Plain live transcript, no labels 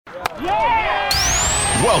Welcome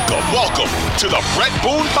to the Brett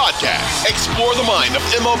Boone Podcast. Explore the mind of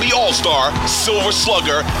MLB All-Star, Silver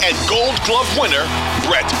Slugger, and Gold Glove winner,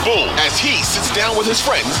 Brett Boone, as he sits down with his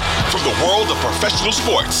friends from the world of professional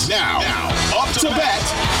sports. Now up to bat,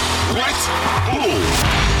 Brett Boone.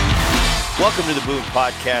 Welcome to the Boone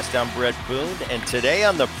Podcast. I'm Brett Boone, and today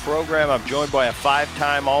on the program, I'm joined by a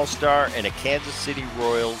five-time All-Star and a Kansas City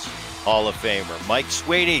Royals Hall of Famer, Mike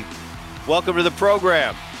Sweeney. Welcome to the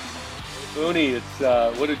program. Booney, it's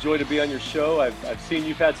what a joy to be on your show. I've seen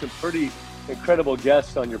you've had some pretty incredible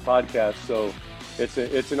guests on your podcast, so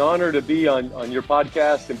it's an honor to be on your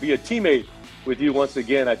podcast and be a teammate with you once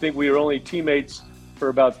again. I think we were only teammates for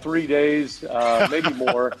about 3 days, maybe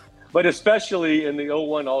more, but especially in the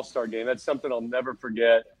 01 All-Star game. That's something I'll never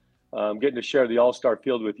forget, getting to share the All-Star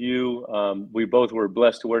field with you. We both were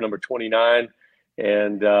blessed to wear number 29,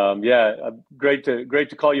 and great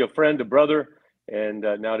to call you a friend, a brother, and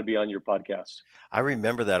now to be on your podcast. I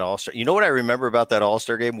remember that All-Star. You know what I remember about that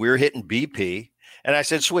All-Star game? We were hitting BP, and I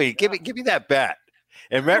said, "Sweet, give me that bat."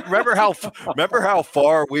 And remember how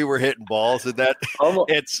far we were hitting balls in that?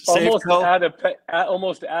 It's almost out of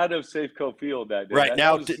Safeco Field that day. Right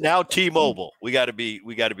now T-Mobile. We got to be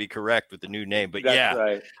correct with the new name. But that's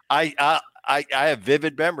right. I have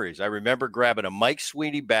vivid memories. I remember grabbing a Mike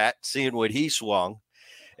Sweeney bat, seeing what he swung,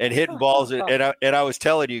 and hitting balls. And I was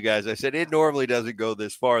telling you guys, I said, it normally doesn't go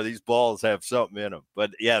this far. These balls have something in them.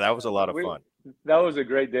 But, yeah, that was a lot of fun. That was a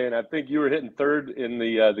great day. And I think you were hitting third in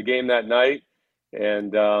the game that night.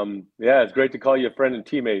 And, it's great to call you a friend and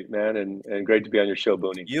teammate, man, and great to be on your show,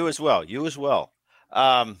 Booney. You as well.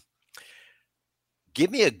 Give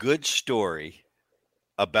me a good story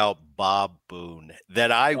about Bob Boone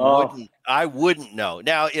that I wouldn't know.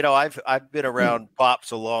 Now, I've been around Pops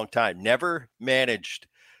a long time, never managed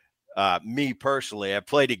me personally. I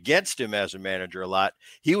played against him as a manager a lot.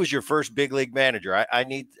 He was your first big league manager. I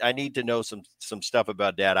need to know some stuff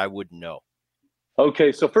about that I wouldn't know.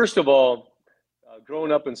 Okay, so first of all,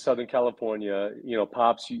 growing up in Southern California,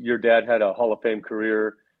 Pops, your dad had a Hall of Fame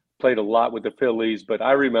career, played a lot with the Phillies, but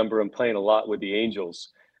I remember him playing a lot with the Angels.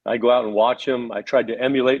 I go out and watch him. I tried to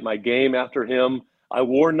emulate my game after him. I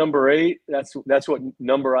wore number 8. That's what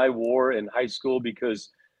number I wore in high school because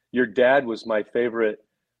your dad was my favorite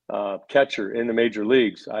catcher in the major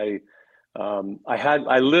leagues. I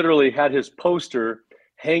literally had his poster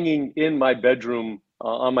hanging in my bedroom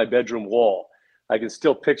on my bedroom wall. I can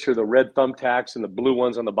still picture the red thumbtacks and the blue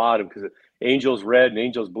ones on the bottom because Angels red and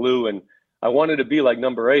Angels blue. And I wanted to be like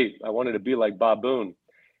number 8. I wanted to be like Bob Boone.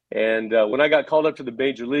 And when I got called up to the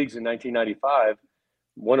major leagues in 1995,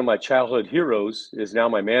 one of my childhood heroes is now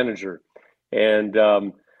my manager. And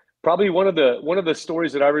probably one of the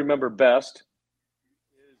stories that I remember best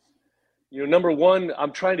is, number one,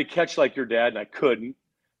 I'm trying to catch like your dad, and I couldn't.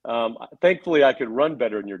 Thankfully, I could run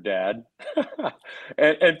better than your dad,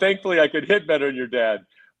 and thankfully, I could hit better than your dad.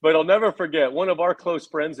 But I'll never forget one of our close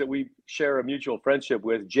friends that we share a mutual friendship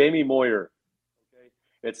with, Jamie Moyer. Okay?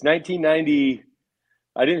 It's 1990.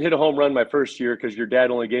 I didn't hit a home run my first year because your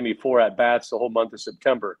dad only gave me 4 at-bats the whole month of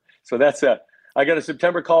September. So I got a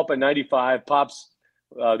September call up in 95. Pops,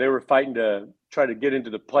 they were fighting to try to get into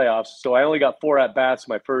the playoffs. So I only got 4 at-bats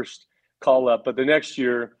my first call up. But the next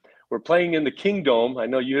year, we're playing in the Kingdome. I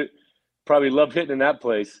know you probably love hitting in that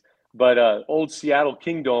place, but old Seattle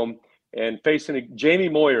Kingdome, and facing Jamie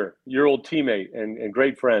Moyer, your old teammate and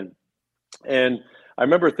great friend. And I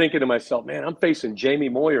remember thinking to myself, man, I'm facing Jamie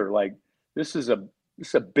Moyer. Like, this is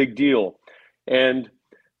a big deal. And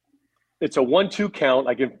it's a 1-2 count.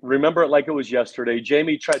 I can remember it like it was yesterday.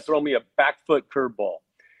 Jamie tried to throw me a back foot curveball.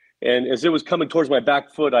 And as it was coming towards my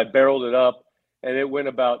back foot, I barreled it up, and it went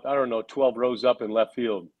about, 12 rows up in left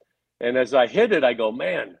field. And as I hit it, I go,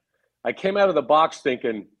 man, I came out of the box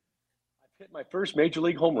thinking, I've hit my first major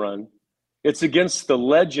league home run. It's against the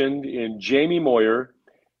legend in Jamie Moyer,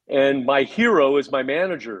 and my hero is my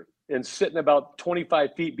manager and sitting about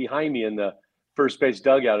 25 feet behind me in the first base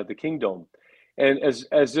dugout at the Kingdome. And as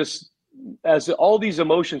all these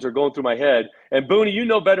emotions are going through my head, and Booney,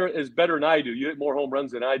 better than I do. You hit more home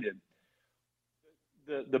runs than I did.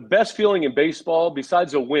 The best feeling in baseball,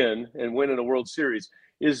 besides a win and winning a World Series,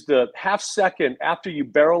 is the half second after you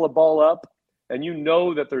barrel a ball up and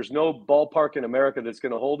that there's no ballpark in America that's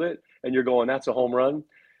going to hold it, and you're going, that's a home run.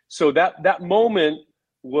 So that moment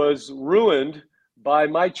was ruined by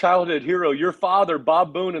my childhood hero, your father,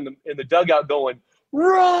 Bob Boone, in the dugout going,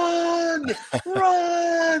 run,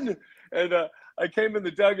 run. And I came in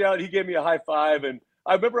the dugout. He gave me a high five. And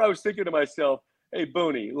I remember I was thinking to myself, hey,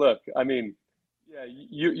 Booney, look, I mean, yeah,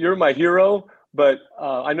 you're my hero, But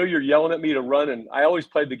I know you're yelling at me to run, and I always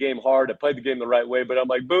played the game hard. I played the game the right way, but I'm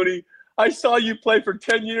like, Booney, I saw you play for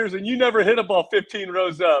 10 years, and you never hit a ball 15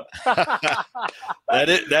 rows up.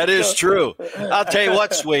 That is true. I'll tell you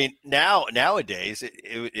what, Sweeney, nowadays,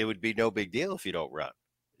 it would be no big deal if you don't run.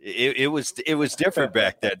 It was different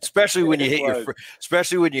back then, especially when you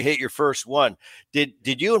hit your first one.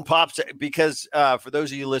 Did you and Pops, because for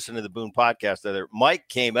those of you listening to the Boone podcast, Mike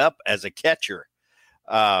came up as a catcher.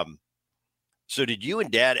 So did you and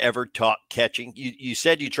Dad ever talk catching? You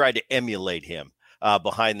said you tried to emulate him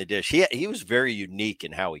behind the dish. He was very unique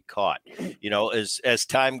in how he caught. You know, as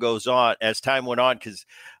time went on, because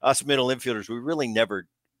us middle infielders, we really never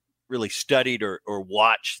really studied or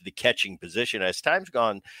watched the catching position. As time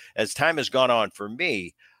has gone on for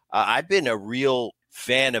me, I've been a real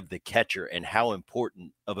fan of the catcher and how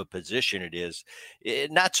important of a position it is.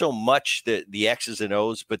 Not so much the X's and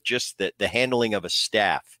O's, but just the handling of a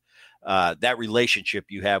staff. That relationship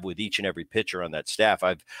you have with each and every pitcher on that staff.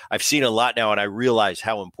 I've seen a lot now, and I realize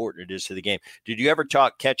how important it is to the game. Did you ever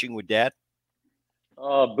talk catching with Dad?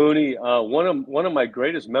 Booney, one of my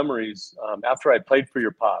greatest memories after I played for your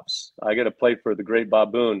Pops, I got to play for the great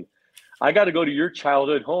Bob Boone. I got to go to your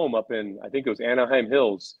childhood home up in, I think it was Anaheim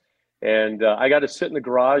Hills, and I got to sit in the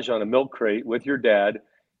garage on a milk crate with your dad,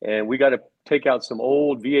 and we got to take out some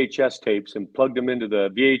old VHS tapes and plug them into the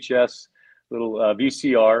VHS little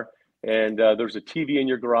VCR. And there's a TV in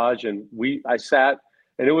your garage, and I sat,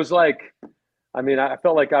 and it was like, I mean, I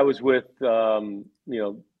felt like I was with,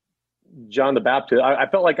 John the Baptist. I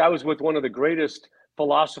felt like I was with one of the greatest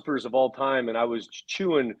philosophers of all time, and I was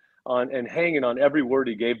chewing on and hanging on every word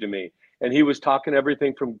he gave to me. And he was talking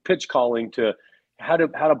everything from pitch calling to how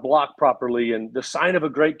to block properly. And the sign of a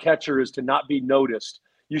great catcher is to not be noticed.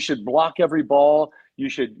 You should block every ball. You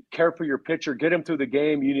should care for your pitcher, get him through the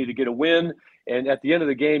game. You need to get a win. And at the end of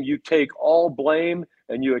the game, you take all blame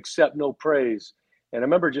and you accept no praise. And I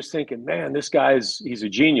remember just thinking, man, this he's a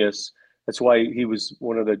genius. That's why he was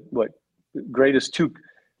one of the greatest two.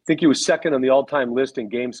 I think he was second on the all-time list in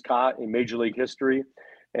games caught in Major League history.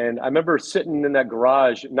 And I remember sitting in that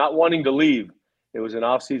garage, not wanting to leave. It was an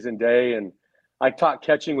off-season day, and I taught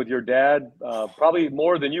catching with your dad, probably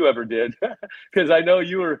more than you ever did, because I know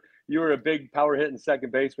you were a big power hitting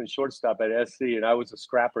second baseman, shortstop at SC, and I was a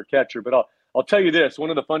scrapper catcher. But I'll tell you this: one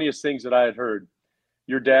of the funniest things that I had heard,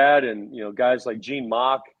 your dad and guys like Gene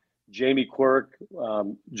Mock, Jamie Quirk,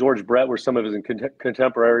 George Brett were some of his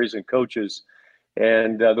contemporaries and coaches.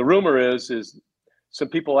 And the rumor is some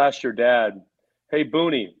people asked your dad, "Hey,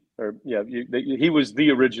 Booney," or he was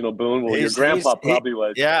the original Boone. Well, your grandpa probably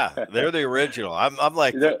was. Yeah, they're the original. I'm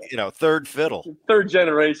like third fiddle, third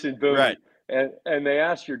generation Booney. Right. And they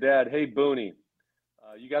asked your dad, "Hey, Booney,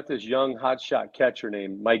 you got this young hotshot catcher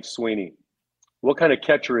named Mike Sweeney. What kind of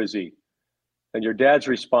catcher is he?" And your dad's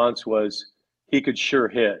response was, "He could sure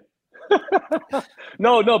hit."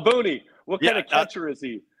 No, Booney. What kind of catcher is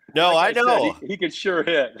he? No, I know. He could sure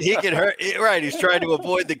hit. He can hurt. Right. He's trying to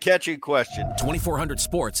avoid the catching question. 2400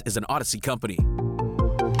 Sports is an Odyssey company.